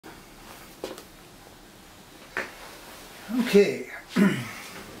Okay,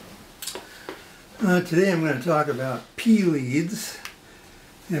 today I'm going to talk about P-leads.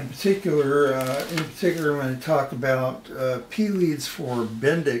 In particular, I'm going to talk about P-leads for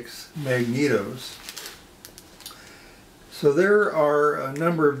Bendix Magnetos. So there are a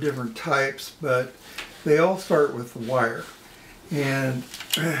number of different types, but they all start with the wire. And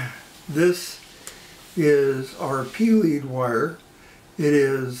this is our P-lead wire. It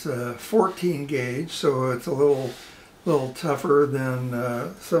is 14 gauge, so it's a little tougher than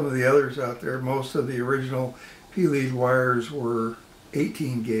some of the others out there. Most of the original P-lead wires were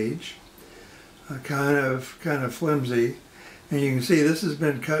 18 gauge, kind of flimsy. And you can see this has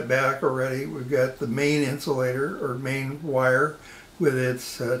been cut back already. We've got the main insulator or main wire with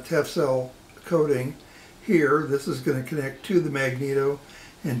its Tef-cell coating here. This is going to connect to the magneto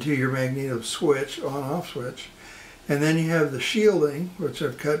and to your magneto switch, on-off switch. And then you have the shielding, which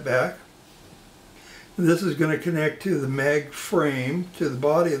I've cut back. This is going to connect to the mag frame, to the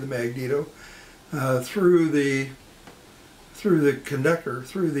body of the magneto, through the conductor,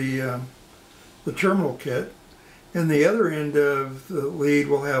 through the terminal kit. And the other end of the lead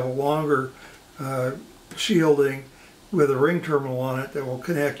will have a longer shielding with a ring terminal on it that will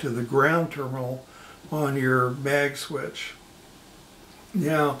connect to the ground terminal on your mag switch.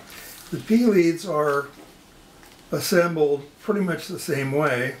 Now, the P-leads are assembled pretty much the same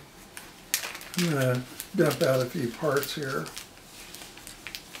way. I'm going to dump out a few parts here.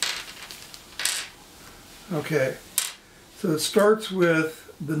 Okay, so it starts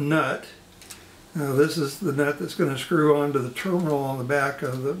with the nut. Now this is the nut that's going to screw onto the terminal on the back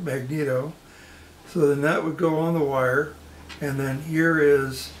of the magneto. So the nut would go on the wire, and then here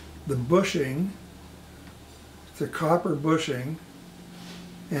is the bushing. It's a copper bushing,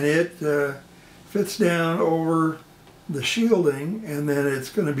 and it fits down over the shielding, and then it's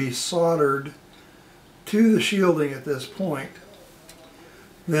going to be soldered to the shielding at this point.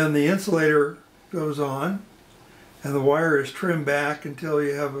 Then the insulator goes on, and the wire is trimmed back until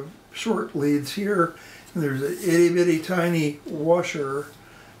you have a short leads here, and there's an itty bitty tiny washer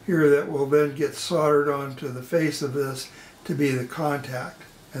here that will then get soldered onto the face of this to be the contact,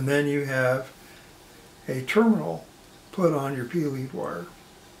 and then you have a terminal put on your P-lead wire.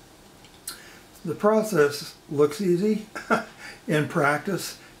 The process looks easy. In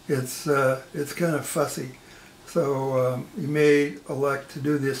practice, it's kind of fussy. So you may elect to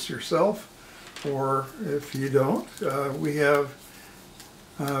do this yourself, or if you don't, we have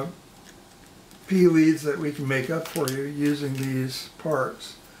P-leads that we can make up for you using these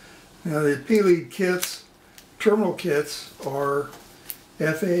parts. Now the P-lead kits, terminal kits, are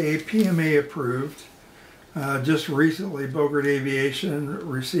FAA PMA approved. Just recently, Bogart Aviation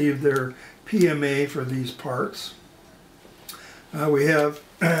received their PMA for these parts. We have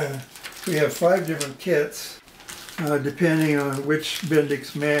 5 different kits, depending on which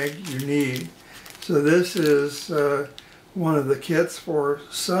Bendix mag you need. So this is one of the kits for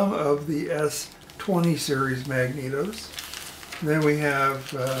some of the S20 series magnetos. Then we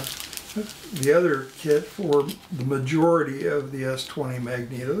have the other kit for the majority of the S20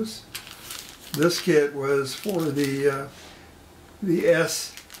 magnetos. This kit was for the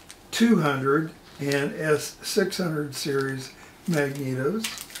S200 and S600 series magnetos.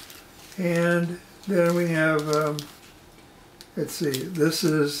 And then we have, let's see, this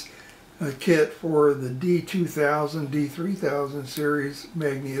is a kit for the D2000, D3000 series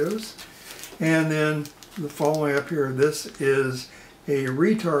magnetos. And then the following up here, this is a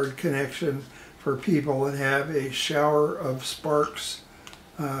retard connection for people that have a shower of sparks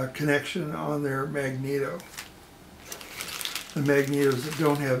connection on their magneto. The magnetos that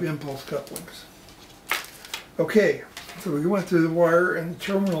don't have impulse couplings. Okay, so we went through the wire and the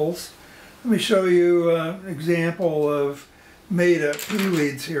terminals. Let me show you an example of made up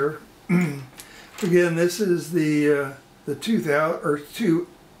P-leads here. Again, this is the 2000 or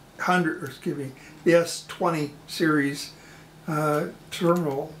 200, or excuse me, the S20 series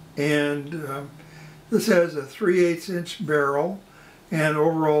terminal, and this has a 3/8 inch barrel, and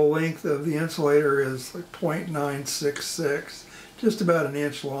overall length of the insulator is like 0.966, just about an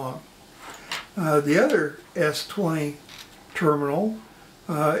inch long. The other S20 terminal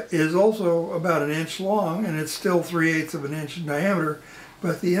is also about an inch long, and it's still 3/8 of an inch in diameter,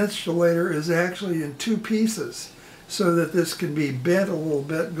 but the insulator is actually in 2 pieces, so that this can be bent a little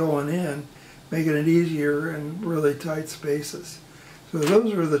bit going in, making it easier in really tight spaces. So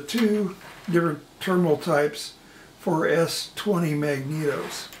those are the 2 different terminal types for S20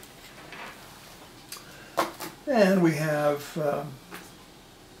 magnetos. And we have,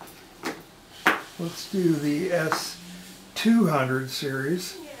 let's do the S200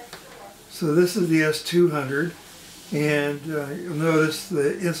 series. So this is the S200, And you'll notice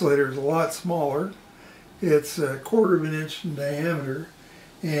the insulator is a lot smaller. It's 1/4 of an inch in diameter,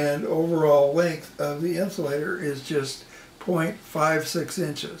 and overall length of the insulator is just 0.56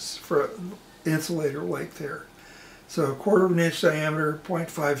 inches for insulator length here. So 1/4 of an inch diameter,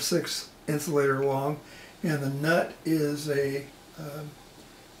 0.56 insulator long, and the nut is a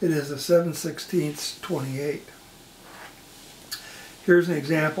 7/16 28. Here's an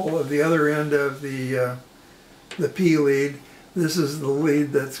example of the other end of the P lead. This is the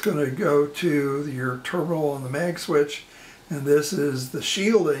lead that's going to go to your terminal on the mag switch, and this is the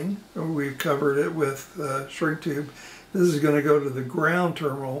shielding. We've covered it with shrink tube. This is going to go to the ground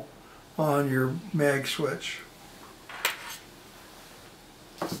terminal on your mag switch.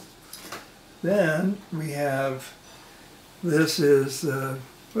 Then we have, this is,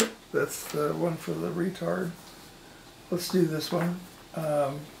 that's the one for the retard. Let's do this one.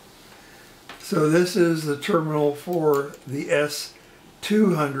 So this is the terminal for the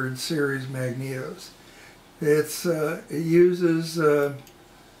S200 series magnetos. It uses, oh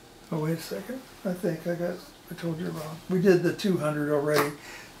wait a second, I told you wrong. We did the 200 already.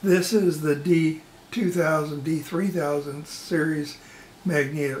 This is the D2000, D3000 series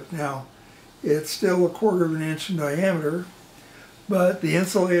magneto. Now, it's still 1/4 of an inch in diameter, but the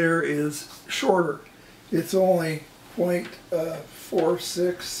insulator is shorter. It's only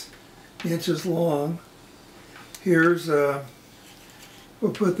 0.46 inches long. Here's, we'll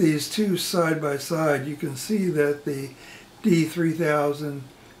put these two side by side. You can see that the D3000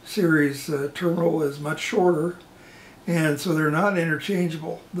 series terminal is much shorter, and so they're not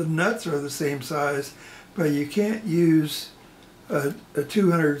interchangeable. The nuts are the same size, but you can't use a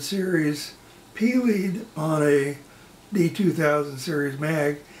 200 series P lead on a D2000 series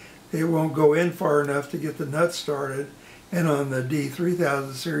mag. It won't go in far enough to get the nuts started. And on the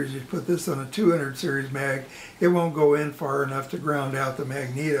D3000 series, you put this on a 200 series mag, it won't go in far enough to ground out the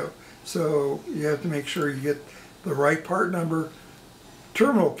magneto. So you have to make sure you get the right part number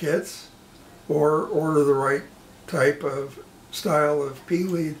terminal kits, or order the right type of style of P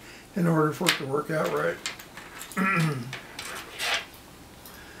lead in order for it to work out right.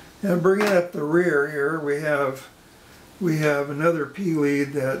 Now bringing up the rear here, we have another P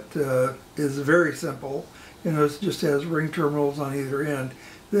lead that is very simple. You know, it just has ring terminals on either end.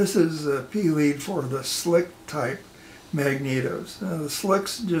 This is a P lead for the Slick type magnetos. Now, the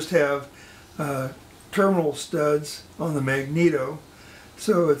Slicks just have terminal studs on the magneto,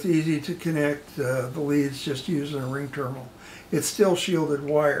 so it's easy to connect the leads just using a ring terminal. It's still shielded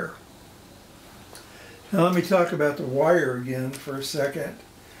wire. Now let me talk about the wire again for a second.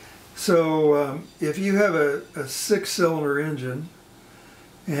 So if you have a 6-cylinder engine,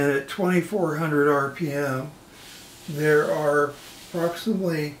 and at 2400 RPM, there are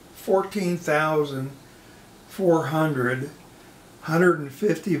approximately 14,400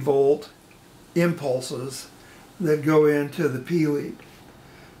 150 volt impulses that go into the P lead.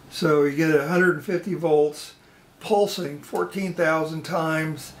 So you get 150 volts pulsing 14,000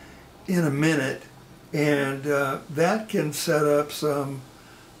 times in a minute, and that can set up some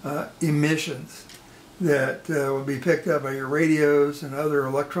emissions that will be picked up by your radios and other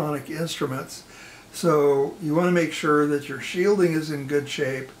electronic instruments. So you want to make sure that your shielding is in good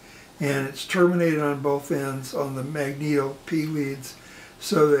shape and it's terminated on both ends on the magneto P leads,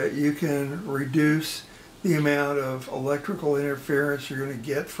 so that you can reduce the amount of electrical interference you're going to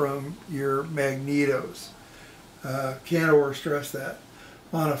get from your magnetos. Can't overstress that.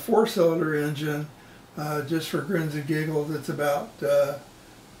 On a 4-cylinder engine, just for grins and giggles, it's about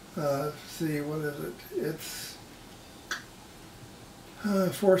see, what is it? It's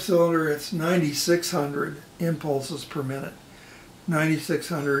 4-cylinder, it's 9,600 impulses per minute.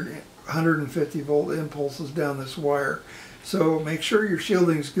 9,600 150 volt impulses down this wire. So make sure your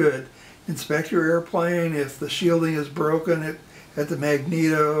shielding's good. Inspect your airplane. If the shielding is broken at the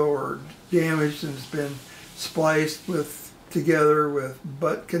magneto or damaged and it's been spliced together with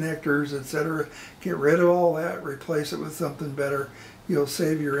butt connectors, etc., get rid of all that, replace it with something better. You'll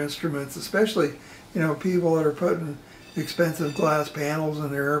save your instruments, especially, you know, people that are putting expensive glass panels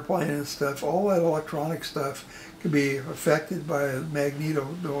in their airplane and stuff. All that electronic stuff can be affected by a magneto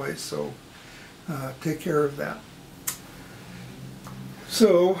noise, so take care of that.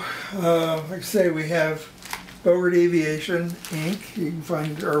 So, like I say, we have Bogart Aviation Inc. You can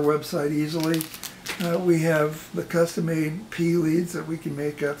find our website easily. We have the custom-made P leads that we can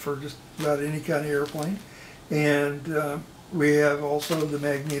make up for just about any kind of airplane, and we have also the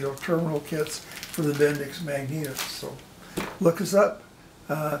magneto terminal kits for the Bendix Magnetos. So look us up.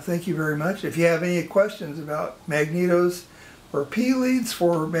 Thank you very much. If you have any questions about magnetos or P leads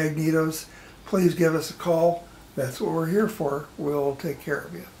for magnetos, please give us a call. That's what we're here for. We'll take care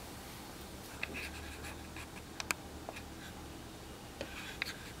of you.